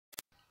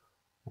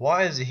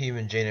Why is the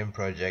Human Genome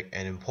Project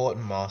an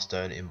important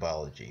milestone in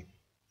biology?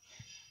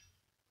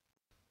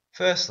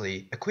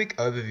 Firstly, a quick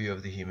overview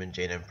of the Human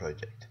Genome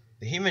Project.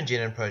 The Human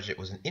Genome Project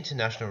was an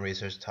international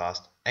research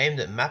task aimed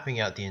at mapping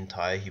out the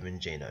entire human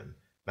genome.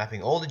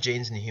 Mapping all the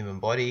genes in the human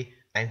body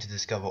aimed to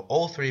discover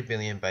all 3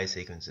 billion base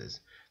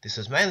sequences. This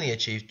was mainly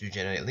achieved through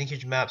genetic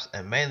linkage maps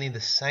and mainly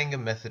the Sanger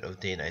method of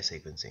DNA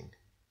sequencing.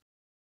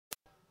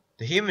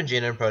 The Human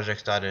Genome Project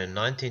started in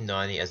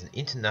 1990 as an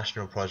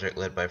international project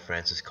led by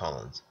Francis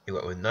Collins. It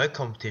went with no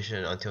competition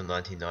until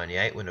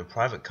 1998 when a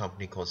private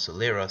company called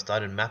Celera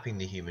started mapping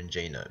the human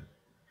genome.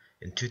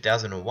 In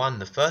 2001,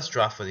 the first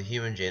draft for the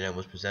human genome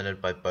was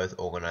presented by both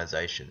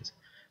organizations,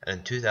 and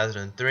in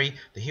 2003,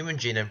 the Human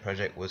Genome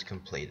Project was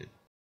completed.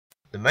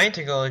 The main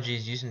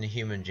technologies used in the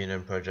Human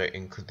Genome Project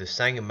include the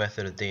Sanger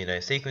method of DNA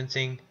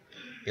sequencing,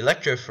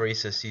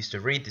 electrophoresis used to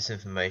read this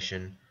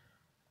information,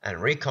 and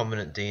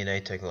recombinant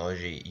DNA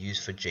technology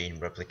used for gene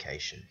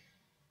replication.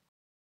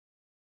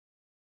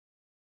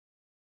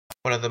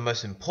 One of the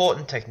most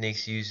important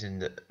techniques used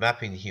in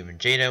mapping the human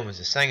genome was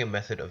the Sanger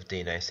method of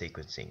DNA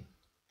sequencing.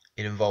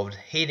 It involved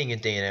heating a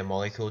DNA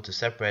molecule to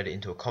separate it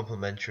into a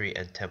complementary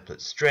and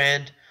template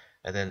strand,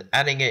 and then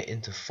adding it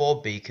into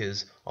 4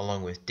 beakers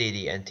along with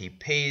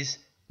dd-NTPs,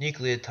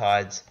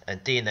 nucleotides,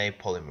 and DNA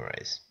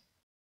polymerase.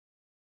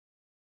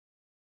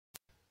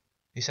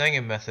 The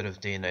Sanger method of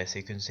DNA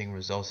sequencing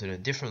resulted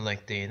in different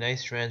length DNA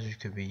strands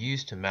which could be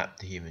used to map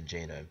the human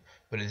genome,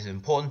 but it is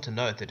important to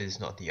note that it is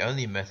not the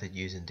only method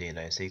used in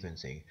DNA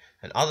sequencing,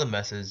 and other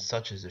methods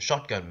such as the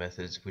shotgun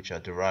methods, which are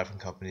derived from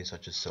companies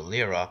such as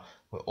Celera,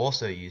 were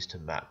also used to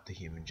map the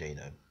human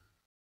genome.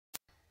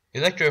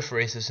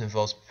 Electrophoresis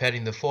involves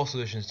pipetting the 4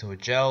 solutions to a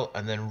gel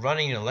and then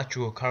running an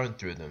electrical current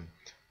through them.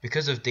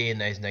 Because of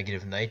DNA's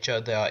negative nature,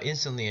 they are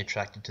instantly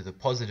attracted to the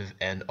positive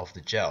end of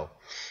the gel.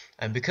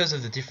 And because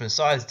of the different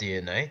sized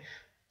DNA,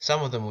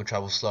 some of them will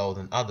travel slower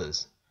than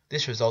others.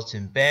 This results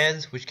in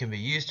bands which can be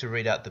used to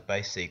read out the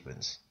base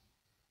sequence.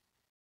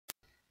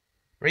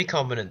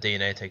 Recombinant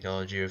DNA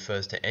technology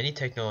refers to any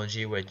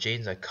technology where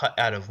genes are cut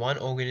out of one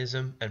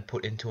organism and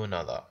put into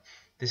another.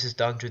 This is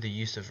done through the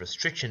use of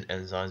restriction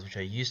enzymes which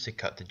are used to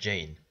cut the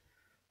gene.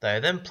 They are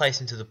then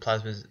placed into the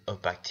plasmids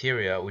of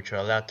bacteria which are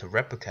allowed to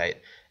replicate,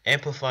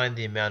 amplifying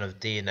the amount of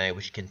DNA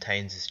which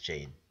contains this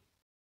gene.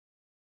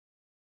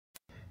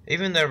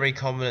 Even though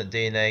recombinant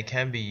DNA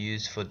can be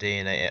used for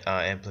DNA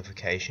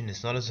amplification,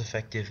 it's not as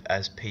effective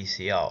as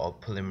PCR or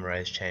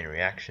polymerase chain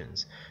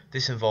reactions.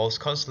 This involves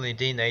constantly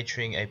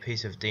denaturing a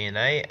piece of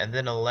DNA and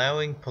then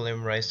allowing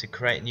polymerase to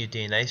create new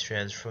DNA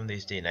strands from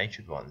these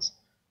denatured ones.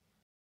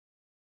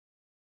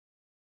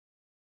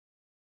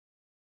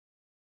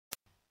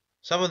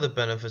 Some of the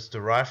benefits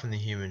derived from the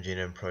Human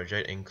Genome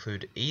Project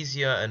include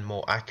easier and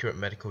more accurate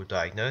medical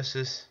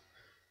diagnosis,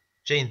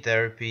 gene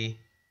therapy,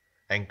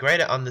 and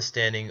greater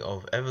understanding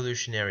of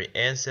evolutionary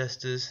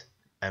ancestors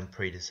and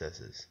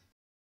predecessors.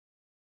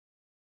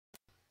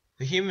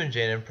 The Human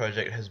Genome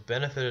Project has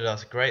benefited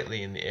us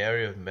greatly in the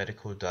area of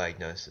medical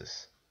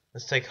diagnosis.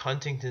 Let's take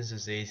Huntington's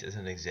disease as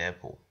an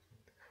example.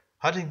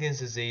 Huntington's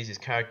disease is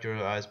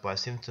characterized by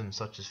symptoms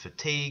such as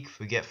fatigue,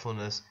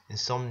 forgetfulness,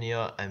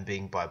 insomnia, and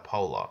being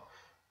bipolar.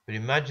 But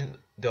imagine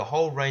the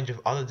whole range of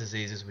other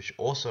diseases which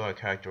also are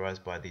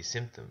characterized by these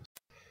symptoms.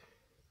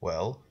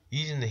 Well,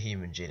 using the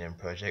Human Genome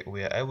Project,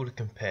 we are able to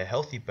compare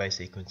healthy base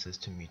sequences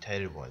to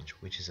mutated ones,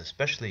 which is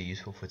especially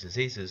useful for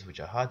diseases which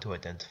are hard to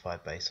identify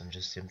based on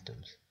just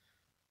symptoms.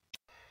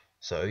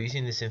 So,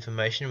 using this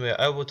information, we are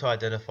able to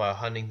identify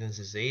Huntington's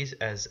disease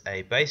as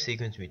a base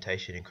sequence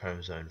mutation in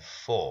chromosome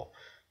 4.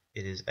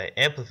 It is an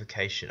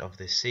amplification of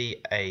the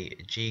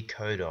CAG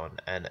codon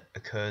and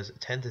occurs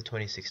 10 to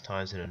 26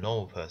 times in a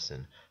normal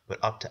person, but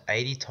up to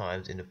 80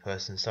 times in a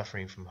person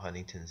suffering from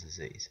Huntington's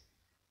disease.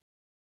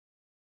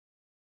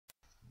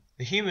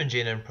 The Human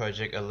Genome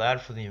Project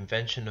allowed for the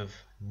invention of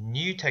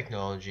new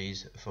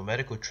technologies for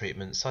medical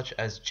treatment such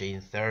as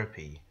gene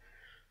therapy.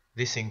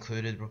 This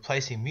included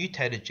replacing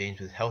mutated genes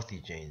with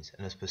healthy genes,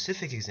 and a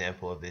specific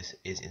example of this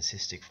is in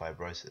cystic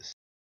fibrosis.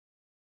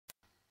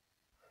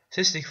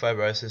 Cystic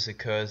fibrosis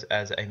occurs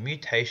as a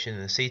mutation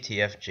in the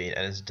CTF gene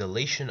and is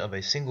deletion of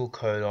a single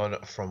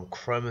codon from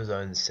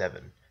chromosome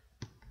 7.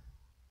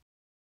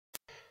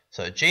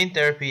 So gene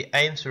therapy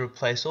aims to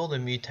replace all the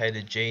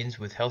mutated genes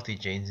with healthy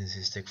genes in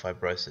cystic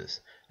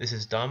fibrosis. This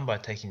is done by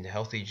taking the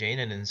healthy gene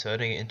and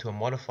inserting it into a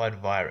modified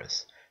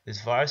virus.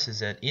 This virus is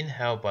then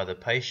inhaled by the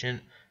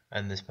patient,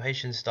 and this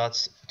patient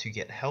starts to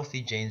get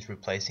healthy genes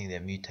replacing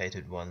their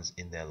mutated ones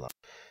in their life.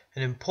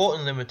 An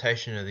important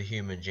limitation of the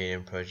Human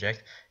Genome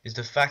Project is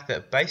the fact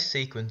that base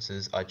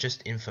sequences are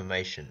just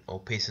information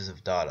or pieces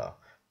of data.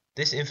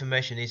 This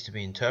information needs to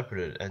be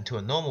interpreted, and to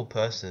a normal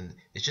person,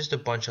 it's just a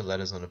bunch of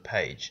letters on a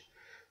page.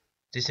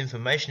 This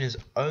information is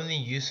only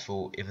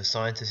useful if a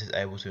scientist is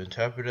able to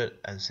interpret it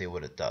and see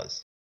what it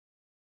does.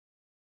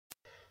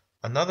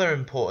 Another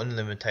important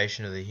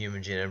limitation of the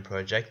Human Genome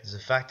Project is the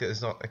fact that it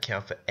does not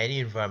account for any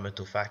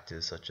environmental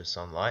factors such as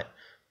sunlight,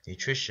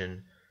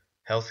 nutrition,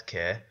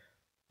 healthcare,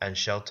 and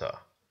shelter.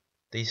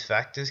 These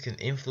factors can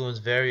influence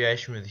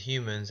variation with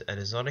humans and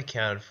is not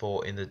accounted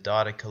for in the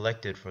data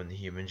collected from the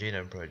Human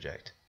Genome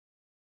Project.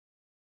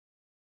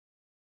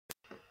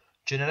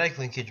 Genetic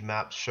linkage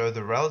maps show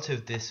the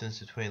relative distance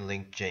between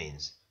linked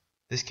genes.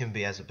 This can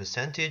be as a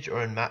percentage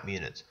or in map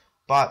units,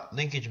 but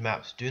linkage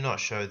maps do not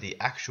show the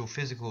actual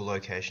physical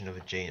location of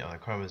a gene on a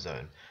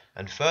chromosome,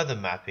 and further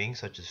mapping,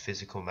 such as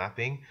physical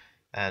mapping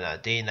and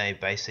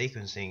DNA-based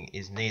sequencing,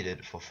 is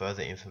needed for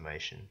further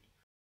information.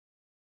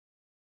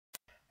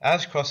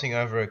 As crossing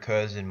over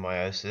occurs in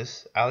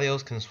meiosis,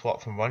 alleles can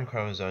swap from one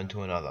chromosome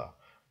to another.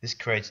 This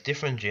creates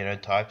different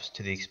genotypes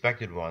to the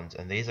expected ones,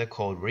 and these are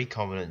called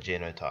recombinant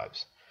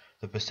genotypes.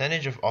 The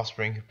percentage of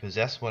offspring who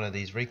possess one of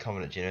these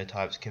recombinant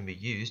genotypes can be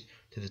used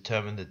to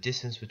determine the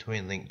distance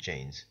between linked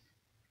genes.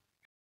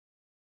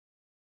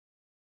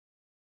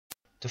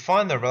 To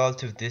find the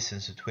relative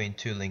distance between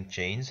two linked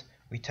genes,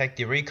 we take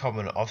the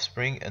recombinant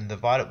offspring and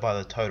divide it by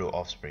the total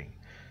offspring.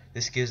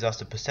 This gives us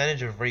the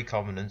percentage of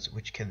recombinants,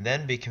 which can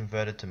then be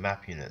converted to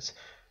map units.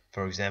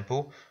 For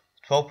example,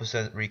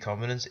 12%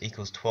 recombinants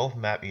equals 12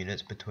 map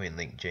units between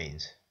linked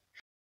genes.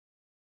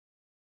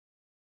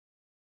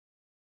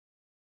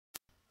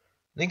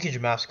 Linkage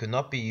maps could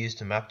not be used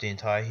to map the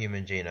entire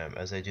human genome,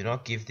 as they do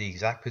not give the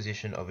exact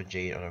position of a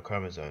gene on a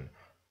chromosome,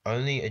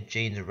 only a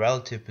gene's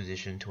relative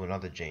position to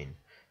another gene.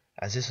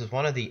 As this is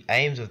one of the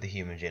aims of the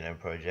Human Genome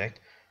Project,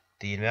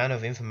 the amount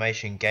of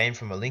information gained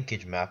from a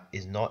linkage map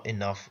is not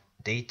enough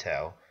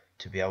detail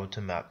to be able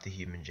to map the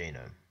human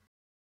genome.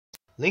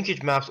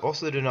 Linkage maps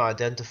also do not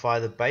identify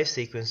the base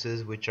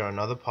sequences, which are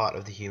another part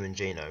of the human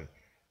genome.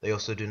 They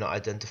also do not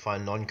identify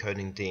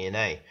non-coding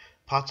DNA,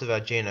 parts of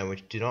our genome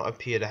which do not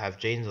appear to have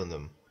genes on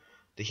them.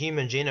 The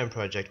Human Genome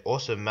Project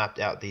also mapped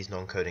out these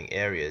non-coding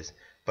areas,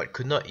 but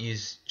could not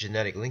use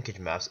genetic linkage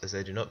maps as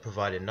they do not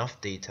provide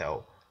enough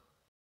detail.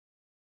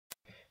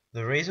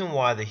 The reason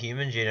why the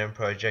Human Genome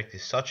Project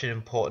is such an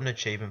important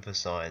achievement for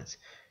science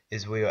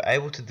is we are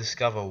able to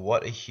discover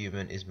what a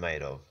human is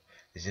made of.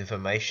 This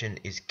information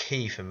is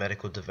key for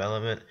medical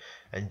development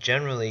and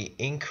generally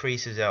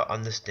increases our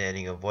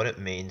understanding of what it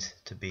means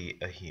to be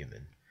a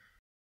human.